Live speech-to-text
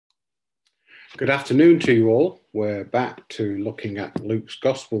Good afternoon to you all. We're back to looking at Luke's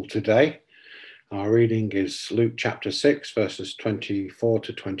Gospel today. Our reading is Luke chapter 6, verses 24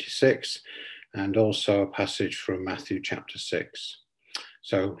 to 26, and also a passage from Matthew chapter 6.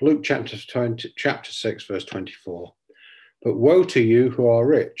 So Luke chapter 6, verse 24. But woe to you who are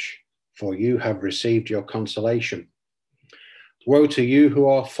rich, for you have received your consolation. Woe to you who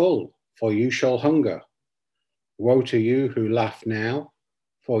are full, for you shall hunger. Woe to you who laugh now,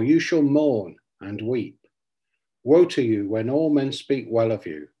 for you shall mourn and weep. Woe to you when all men speak well of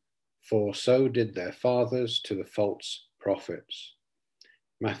you, for so did their fathers to the false prophets.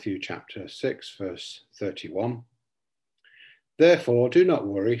 Matthew chapter 6, verse 31. Therefore, do not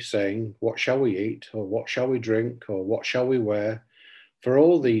worry, saying, what shall we eat, or what shall we drink, or what shall we wear? For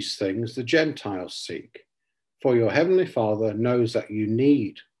all these things the Gentiles seek. For your heavenly Father knows that you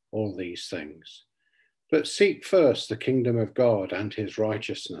need all these things. But seek first the kingdom of God and his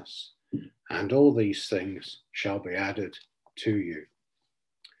righteousness, and all these things shall be added to you.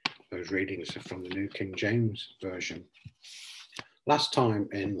 Those readings are from the New King James Version. Last time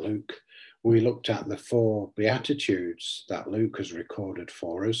in Luke, we looked at the 4 Beatitudes that Luke has recorded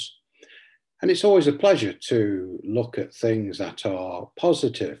for us. And it's always a pleasure to look at things that are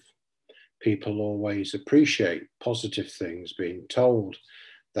positive. People always appreciate positive things, being told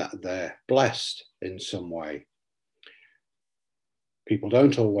that they're blessed in some way. People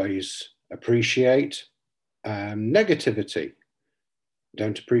don't always appreciate negativity,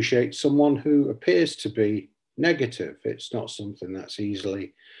 don't appreciate someone who appears to be negative. It's not something that's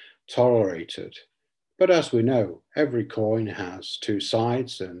easily tolerated. But as we know, every coin has 2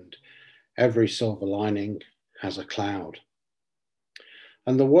 sides and every silver lining has a cloud.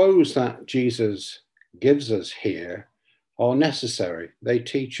 And the woes that Jesus gives us here are necessary. They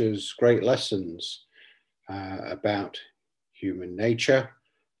teach us great lessons about human nature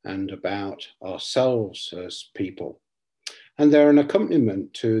and about ourselves as people. And they're an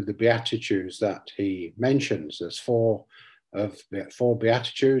accompaniment to the Beatitudes that he mentions. There's 4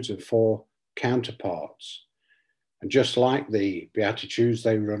 Beatitudes and 4 counterparts. And just like the Beatitudes,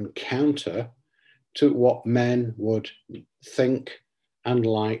 they run counter to what men would think and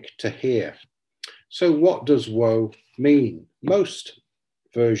like to hear. So what does woe mean? Most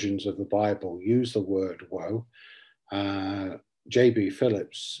versions of the Bible use the word woe. J.B.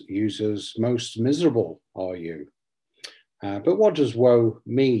 Phillips uses most miserable are you. But what does woe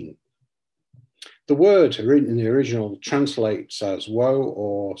mean? The word in the original translates as woe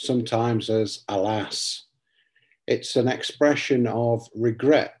or sometimes as alas. It's an expression of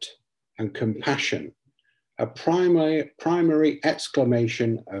regret and compassion, a primary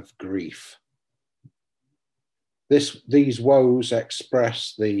exclamation of grief. These woes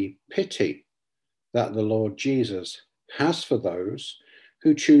express the pity that the Lord Jesus has for those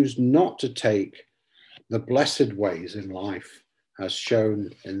who choose not to take the blessed ways in life as shown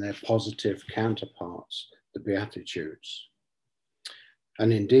in their positive counterparts, the Beatitudes.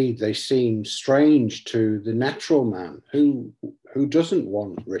 And indeed, they seem strange to the natural man who doesn't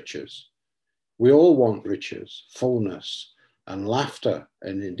want riches. We all want riches, fullness, and laughter.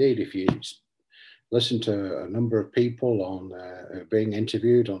 And indeed, if you listen to a number of people being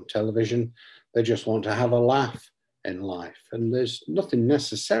interviewed on television, they just want to have a laugh in life. And there's nothing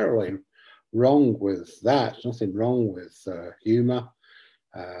necessarily wrong with that, nothing wrong with humor,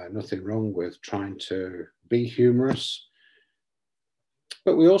 nothing wrong with trying to be humorous.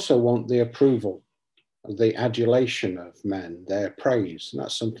 But we also want the approval, the adulation of men, their praise. And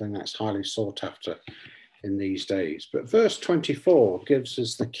that's something that's highly sought after in these days. But verse 24 gives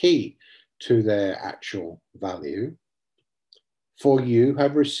us the key to their actual value. For you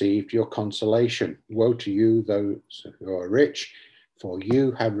have received your consolation. Woe to you, those who are rich, for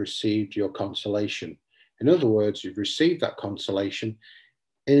you have received your consolation. In other words, you've received that consolation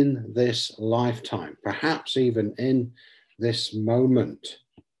in this lifetime, perhaps even in this moment.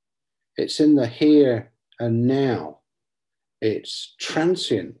 It's in the here and now. It's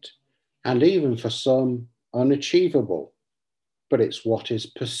transient and even for some unachievable, but it's what is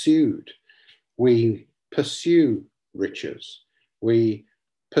pursued. We pursue riches. We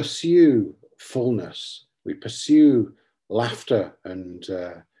pursue fullness. We pursue laughter, and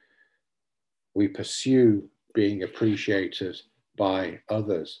we pursue being appreciated by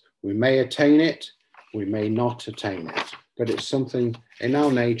others. We may attain it, we may not attain it, but it's something in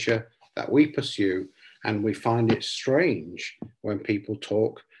our nature that we pursue, and we find it strange when people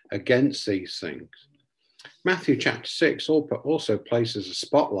talk against these things. Matthew chapter 6 also places a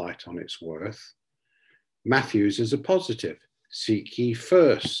spotlight on its worth. Matthew's is a positive. Seek ye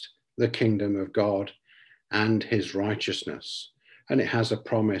first the kingdom of God and his righteousness. And it has a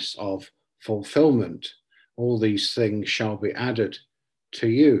promise of fulfillment. All these things shall be added to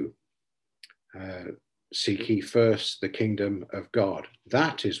you. Seek ye first the kingdom of God.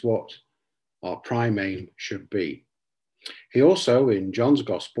 That is what our prime aim should be. He also, in John's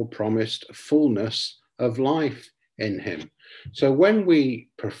Gospel, promised a fullness of life in him. So when we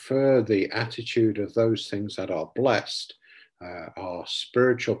prefer the attitude of those things that are blessed, our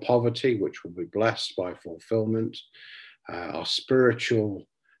spiritual poverty, which will be blessed by fulfillment, our spiritual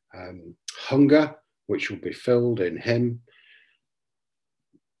hunger, which will be filled in him,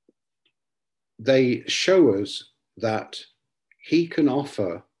 they show us that he can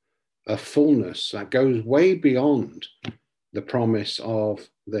offer a fullness that goes way beyond the promise of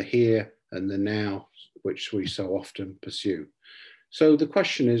the here and the now, which we so often pursue. So the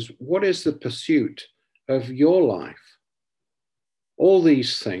question is, what is the pursuit of your life? All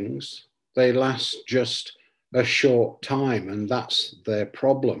these things, they last just a short time, and that's their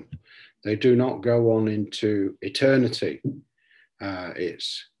problem. They do not go on into eternity.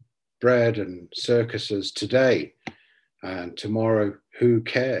 It's bread and circuses today, and tomorrow, who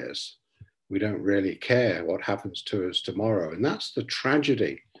cares? We don't really care what happens to us tomorrow. And that's the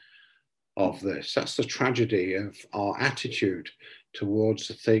tragedy of this. That's the tragedy of our attitude towards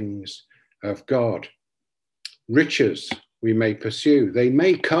the things of God. Riches we may pursue. They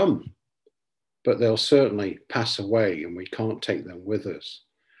may come, but they'll certainly pass away, and we can't take them with us.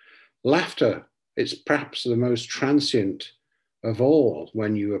 Laughter, it's perhaps the most transient of all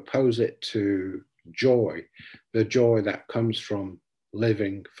when you oppose it to joy, the joy that comes from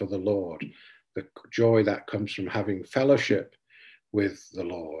living for the Lord, the joy that comes from having fellowship with the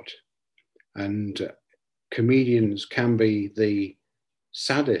Lord. And comedians can be the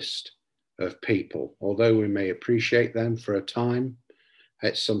saddest of people. Although we may appreciate them for a time,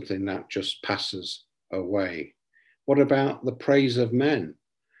 it's something that just passes away. What about the praise of men?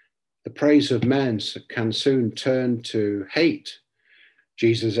 The praise of men can soon turn to hate.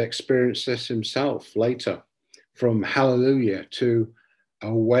 Jesus experienced this himself later, from hallelujah to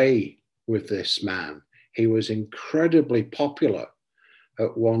away with this man. He was incredibly popular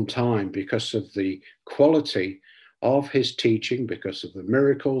at one time because of the quality of his teaching, because of the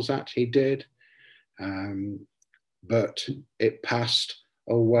miracles that he did. But it passed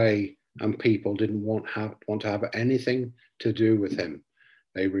away, and people didn't want to have anything to do with him.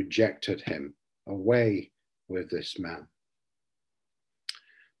 They rejected him. Away with this man.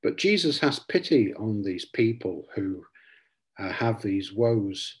 But Jesus has pity on these people who have these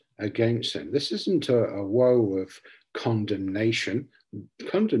woes against him. This isn't a woe of condemnation.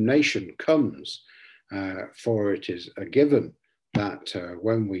 Condemnation comes, for it is a given that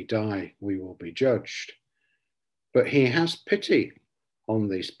when we die, we will be judged. But he has pity on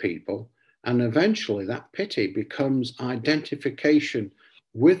these people, and eventually that pity becomes identification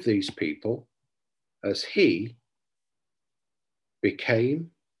with these people as he became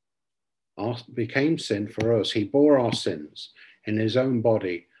sin for us. He bore our sins in his own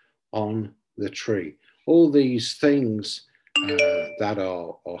body on the tree. All these things that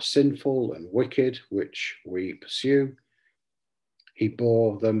are sinful and wicked, which we pursue, he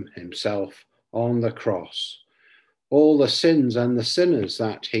bore them himself on the cross. All the sins and the sinners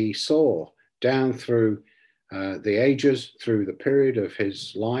that he saw down through the ages, through the period of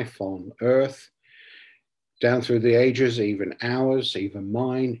his life on earth, down through the ages, even ours, even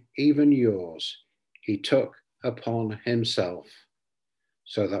mine, even yours, he took upon himself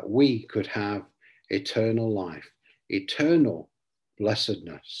so that we could have eternal life, eternal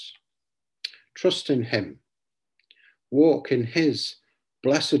blessedness. Trust in him. Walk in his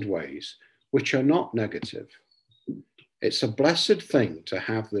blessed ways, which are not negative. It's a blessed thing to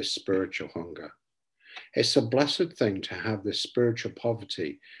have this spiritual hunger. It's a blessed thing to have this spiritual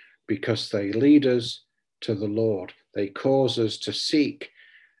poverty, because they lead us to the Lord. They cause us to seek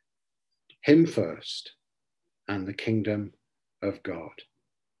him first and the kingdom of God.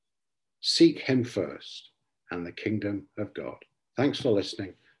 Seek him first and the kingdom of God. Thanks for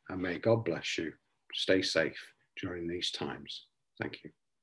listening, and may God bless you. Stay safe during these times. Thank you.